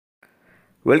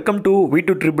Welcome to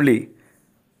V2EE.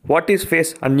 What is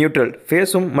face and neutral?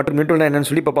 ஃபேஸும் மற்றும் neutral என்னன்னு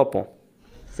சொல்லி இப்போ பார்ப்போம்.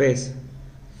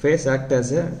 Face act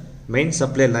as a main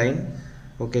supply line.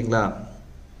 ஓகேங்களா?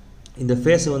 இந்த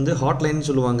ஃபேஸ் வந்து ஹாட் லைன்னு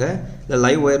சொல்லுவாங்க, இல்லை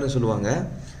லைவ் ஒயர்னு சொல்லுவாங்க.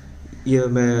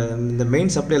 இந்த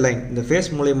மெயின் சப்ளை லைன் இந்த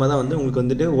ஃபேஸ் மூலயமா தான் வந்து உங்களுக்கு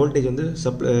வந்துட்டு வோல்டேஜ் வந்து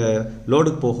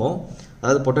லோடுக்கு போகும்.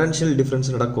 அதாவது பொட்டன்ஷியல்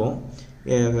டிஃப்ரென்ஸ் நடக்கும்.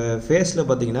 ஃபேஸில்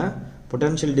பார்த்தீங்கன்னா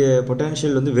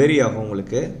பொட்டன்ஷியல் வந்து வேரி ஆகும்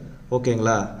உங்களுக்கு.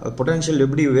 ஓகேங்களா? பொட்டன்ஷியல்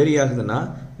எப்படி வேரி ஆகுதுன்னா,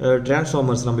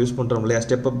 டிரான்ஸ்ஃபார்மர்ஸ் நம்ம யூஸ் பண்ணுறோம் இல்லையா,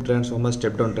 step up transformer,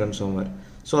 step down transformer.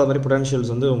 So அது மாதிரி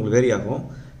பொட்டன்ஷியல்ஸ் வந்து உங்களுக்கு வேரி ஆகும்.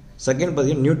 செகண்ட்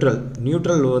பார்த்தீங்கன்னா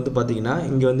நியூட்ரல் வந்து பார்த்தீங்கன்னா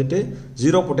இங்கே வந்துட்டு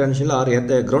zero potential R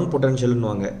ground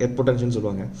பொட்டன்ஷியல்னுவாங்க, earth பொட்டன்ஷியல்னு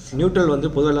சொல்லுவாங்க. நியூட்ரல் வந்து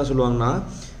பொதுவாக என்ன சொல்லுவாங்கன்னா,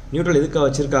 நியூட்ரல் எதுக்காக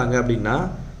வச்சுருக்காங்க அப்படின்னா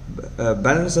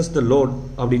பேலன்சஸ் த லோட்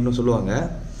அப்படின்னு சொல்லுவாங்க.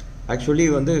 ஆக்சுவலி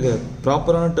வந்து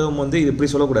ப்ராப்பரான டேர்ம் வந்து இது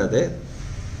இப்படி சொல்லக்கூடாது.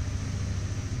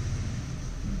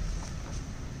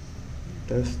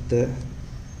 The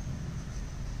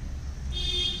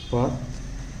path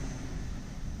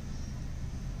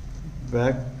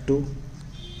back to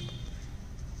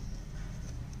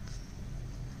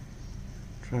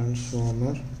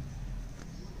transformer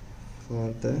for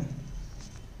the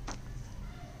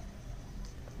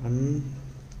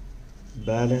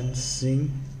unbalancing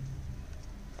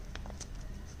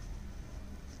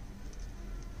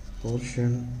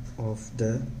portion of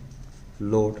the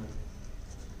load.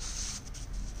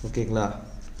 ஓகேங்களா?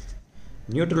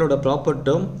 நியூட்ரலோட ப்ராப்பர்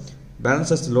டேர்ம்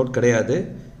பேலன்சஸ் லோட் கிடையாது.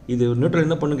 இது நியூட்ரல்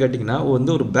என்ன பண்ணு கேட்டிங்கன்னா,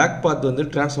 வந்து ஒரு பேக் பாத் வந்து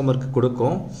டிரான்ஸ்ஃபார்மருக்கு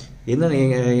கொடுக்கும். என்ன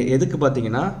எதுக்கு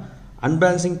பார்த்தீங்கன்னா,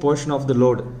 அன்பேலன்சிங் போர்ஷன் ஆஃப் த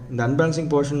லோடு. இந்த அன்பேலன்சிங்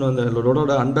போர்ஷன் வந்து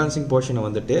லோடோட அன்பேலன்சிங் போர்ஷனை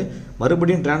வந்துட்டு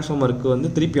மறுபடியும் டிரான்ஸ்ஃபார்மருக்கு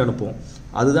வந்து திருப்பி அனுப்பும்.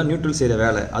 அதுதான் நியூட்ரல் செய்கிற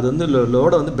வேலை. அது வந்து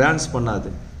லோடை வந்து பேலன்ஸ் பண்ணாது.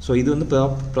 ஸோ இது வந்து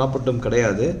ப்ராப்பர் டேர்ம்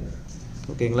கிடையாது.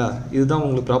 ஓகேங்களா? இதுதான்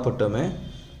உங்களுக்கு ப்ராப்பர் டேர்மு.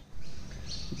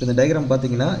 இப்போ இந்த டயக்ராம்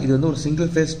பார்த்தீங்கன்னா, இது வந்து ஒரு சிங்கிள்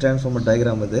ஃபேஸ் டிரான்ஸ்ஃபார்மர்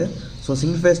டயக்ராம் இது. ஸோ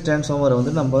சிங்கிள் ஃபேஸ் டிரான்ஸ்ஃபார்மரை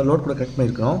வந்து நம்ம லோட் கூட கனெக்ட்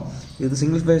பண்ணியிருக்கிறோம். இது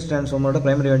single phase டிரான்ஸ்ஃபார்மரோட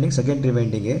primary winding, secondary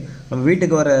winding. நம்ம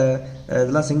வீட்டுக்கு வர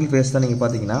இதெல்லாம் சிங்கிள் ஃபேஸ் தான் நீங்கள்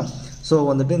பார்த்தீங்கன்னா. ஸோ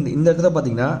வந்துட்டு இந்த இடத்துல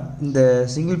பார்த்தீங்கன்னா, இந்த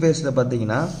சிங்கிள் ஃபேஸில்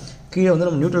பார்த்தீங்கன்னா கீழே வந்து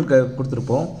நம்ம நியூட்ரல்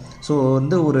கொடுத்துருப்போம். ஸோ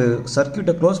வந்து ஒரு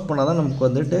சர்க்யூட்டை க்ளோஸ் பண்ணால் தான் நமக்கு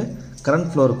வந்துட்டு கரண்ட்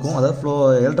ஃப்ளோ இருக்கும்,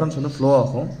 அதாவது எலக்ட்ரான்ஸ் வந்து ஃப்ளோ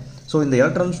ஆகும். ஸோ இந்த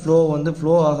எலக்ட்ரான்ஸ்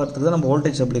ஃப்ளோ ஆகிறதுக்கு தான் நம்ம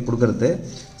வோல்டேஜ் சப்ளை கொடுக்குறது.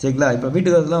 சரிங்களா? இப்போ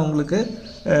வீட்டுக்கு வரதுலாம் உங்களுக்கு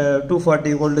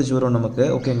 240 வோல்டேஜ் வரும் நமக்கு.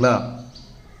 ஓகேங்களா?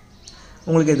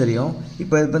 உங்களுக்கே தெரியும்.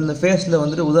 இப்போ இந்த ஃபேஸில்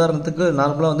வந்துட்டு உதாரணத்துக்கு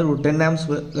நார்மலாக வந்து ஒரு 10 ஆம்ஸ்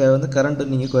வந்து கரண்ட்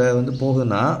நீங்கள் வந்து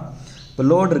போகுதுன்னா, இப்போ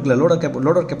லோடு இருக்குல்ல,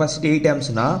 லோடோட கெப்பாசிட்டி 8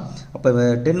 ஆம்ஸ்னா, அப்போ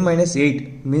 10 - 8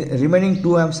 ரிமைனிங்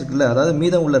 2 ஆம்ஸ் இருக்குல்ல, அதாவது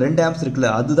மீதம் உள்ள 2 ஆம்ஸ்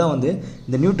இருக்குல்ல, அதுதான் வந்து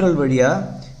இந்த நியூட்ரல்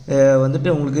வழியாக வந்துட்டு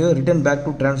உங்களுக்கு ரிட்டர்ன் பேக்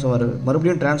டு டிரான்ஸ்ஃபார்மர்,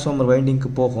 மறுபடியும் டிரான்ஸ்ஃபார்மர் வைண்டிங்க்கு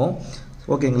போகும்.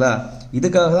 ஓகேங்களா?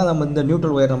 இதுக்காக தான் நம்ம இந்த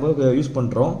நியூட்ரல் ஒயர் நம்ம யூஸ்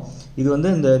பண்ணுறோம். இது வந்து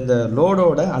இந்த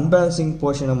லோடோட அன்பேலன்சிங்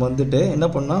போர்ஷன் நம்ம வந்துட்டு என்ன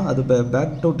பண்ணால் அது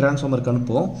பேக் டு டிரான்ஸ்ஃபார்மருக்கு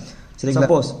அனுப்புவோம். சரிங்களா?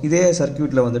 சப்போஸ் இதே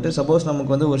சர்க்யூட்டில் வந்துட்டு சப்போஸ்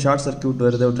நமக்கு வந்து ஒரு ஷார்ட் சர்க்யூட்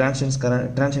வருது, ஒரு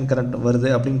டிரான்ஷன் கரண்ட் வருது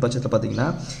அப்படின்னு பட்சத்தில் பார்த்தீங்கன்னா,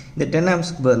 இந்த 10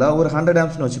 ஆம்ஸ்க்கு பதிலாக ஒரு 100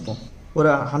 ஆம்ஸ்னு வச்சுப்போம்.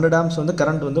 ஒரு 100 ஆம்ஸ் வந்து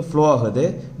கரண்ட் வந்து ஃப்ளோ ஆகுது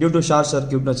டியூ டு ஷார்ட்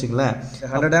சர்க்யூட்னு வச்சுக்கலாம்.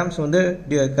 100 ஆம்ஸ் வந்து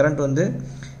கரண்ட் வந்து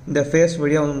இந்த ஃபேஸ்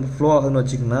வழியாக வந்து ஃப்ளோ ஆகுதுன்னு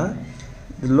வச்சுக்கோங்கன்னா,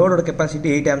 லோடோட கெப்பாசிட்டி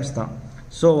 8 ஆம்ஸ் தான்.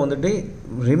 ஸோ வந்துட்டு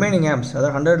ரிமைனிங் ஆம்ஸ்,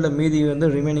 அதாவது 100ல் மீதி வந்து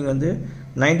ரிமைனிங் வந்து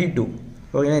 92.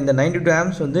 ஓகேங்களா? இந்த 92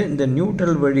 ஆம்ஸ் வந்து இந்த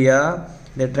நியூட்ரல் வழியாக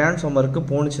இந்த டிரான்ஸ்ஃபார்மருக்கு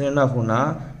போணுச்சுன்னா என்ன ஆகும்னா,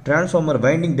 டிரான்ஸ்ஃபார்மர்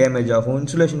வைண்டிங் டேமேஜ் ஆகும்,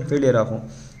 இன்சுலேஷன் ஃபெயிலியர் ஆகும்.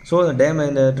 ஸோ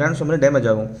இந்த டிரான்ஸ்ஃபார்மர் டேமேஜ்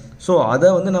ஆகும். ஸோ அதை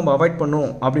வந்து நம்ம அவாய்ட்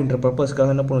பண்ணுவோம் அப்படின்ற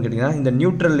பர்பஸ்க்காக என்ன பண்ணணும் கேட்டிங்கன்னா, இந்த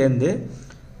நியூட்ரல்லேருந்து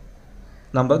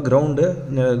நம்ம கிரவுண்ட்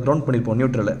பண்ணியிருப்போம்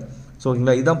நியூட்ரலை. ஸோ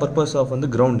ஓகேங்களா? இதுதான் பர்பஸ் ஆஃப் வந்து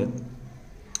கிரவுண்டு.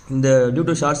 இந்த due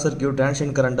to short circuit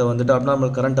transition கரண்ட்டை வந்துட்டு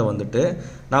அப்நார்மல் கரண்ட்டை வந்துட்டு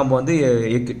நாம் வந்து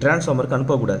டிரான்ஸ்ஃபார்மருக்கு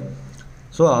அனுப்பக்கூடாது.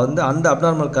 ஸோ அந்த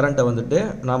அப்நார்மல் கரண்ட்டை வந்துட்டு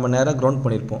நாம் நேராக கிரவுண்ட்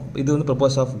பண்ணியிருப்போம். இது வந்து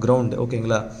பர்பஸ் ஆஃப் கிரவுண்டு.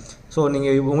 ஓகேங்களா? ஸோ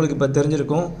உங்களுக்கு இப்போ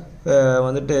தெரிஞ்சிருக்கும்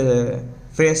வந்துட்டு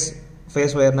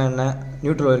ஃபேஸ் ஒயர்னா என்ன,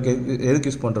 நியூட்ரல் ஒயருக்கு எதுக்கு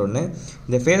யூஸ் பண்ணுறோன்னு.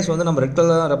 இந்த ஃபேஸ் வந்து நம்ம ரெட்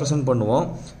கலர் தான் ரெப்ரசென்ட் பண்ணுவோம்.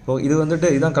 ஸோ இது வந்துட்டு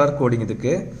இதுதான் கலர் கோடிங்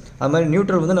இதுக்கு. அது மாதிரி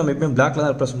நியூட்ரல் வந்து நம்ம எப்பயும் பிளாக்ல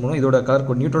தான் ரெப்ரசென்ட் பண்ணுவோம். இதோட colour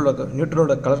code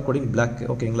நியூட்ரலோட colour coding black.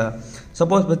 ஓகேங்களா?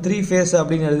 சப்போஸ் இப்போ 3 ஃபேஸ்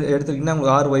அப்படின்னு எடுத்துக்கிட்டிங்கன்னா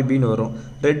உங்களுக்கு RYBன்னு வரும்,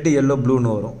 ரெட், எல்லோ,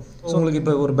 ப்ளூன்னு வரும். ஸோ உங்களுக்கு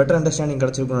இப்போ ஒரு பெட்டர் அண்டர்ஸ்டாண்டிங்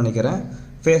கிடச்சிருக்குன்னு நினைக்கிறேன்.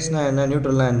 ஃபேஸ்னால் என்ன,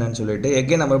 நியூட்ரல்னா என்னன்னு சொல்லிட்டு.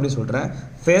 எகெயின் நம்ம எப்படி சொல்கிறேன்,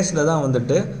 ஃபேஸில் தான்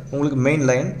வந்துட்டு உங்களுக்கு மெயின்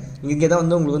லைன், இங்கே தான்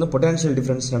வந்து உங்களுக்கு வந்து பொட்டன்ஷியல்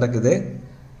டிஃப்ரென்ஸ் நடக்குது.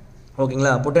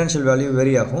 ஓகேங்களா? பொட்டன்ஷியல் வேல்யூ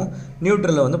வேரி ஆகும்.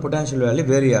 நியூட்ரலில் வந்து பொட்டன்ஷியல் வேல்யூ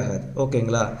வேரி ஆகாது.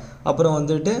 ஓகேங்களா? அப்புறம்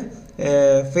வந்துட்டு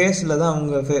ஃபேஸில் தான்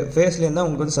ஃபேஸ்லேருந்து தான்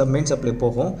உங்களுக்கு வந்து மெயின் சப்ளை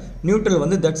போகும். நியூட்ரல்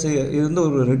வந்து இது வந்து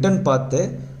ஒரு ரிட்டர்ன் பார்த்து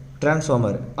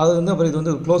டிரான்ஸ்ஃபார்மர், அது வந்து அப்புறம் இது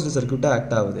வந்து க்ளோஸ்டு சர்க்யூட்டாக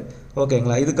ஆக்ட் ஆகுது.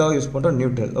 ஓகேங்களா. இதுக்காக யூஸ் பண்ணுறோம்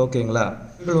நியூட்ரல். ஓகேங்களா.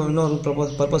 இன்னொரு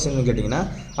பர்பஸ் என்னன்னு கேட்டிங்கன்னா,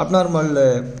 அப்நார்மல்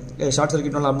ஷார்ட்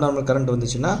சர்க்யூட்னால அப்நார்மல் கரண்ட்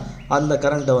வந்துச்சுன்னா அந்த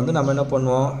கரண்ட்டை வந்து நம்ம என்ன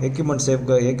பண்ணுவோம்,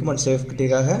 எக்யூப்மெண்ட்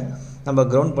சேஃப்டிக்காக நம்ம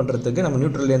கிரவுண்ட் பண்ணுறதுக்கு நம்ம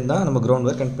நியூட்ரல்லேருந்து தான் நம்ம கிரவுண்ட்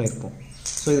வரை கனெக்ட் பண்ணியிருப்போம்.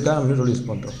 ஸோ இதுக்காக நம்ம நியூட்ரல் யூஸ்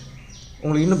பண்ணுறோம்.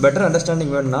 உங்களுக்கு இன்னும் பெட்டர்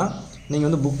அண்டர்ஸ்டாண்டிங் வேணும்னா நீங்கள்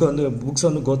வந்து புக்ஸை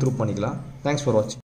வந்து கோ த்ரூ பண்ணிக்கலாம். தேங்க்ஸ் ஃபார் வாட்சிங்.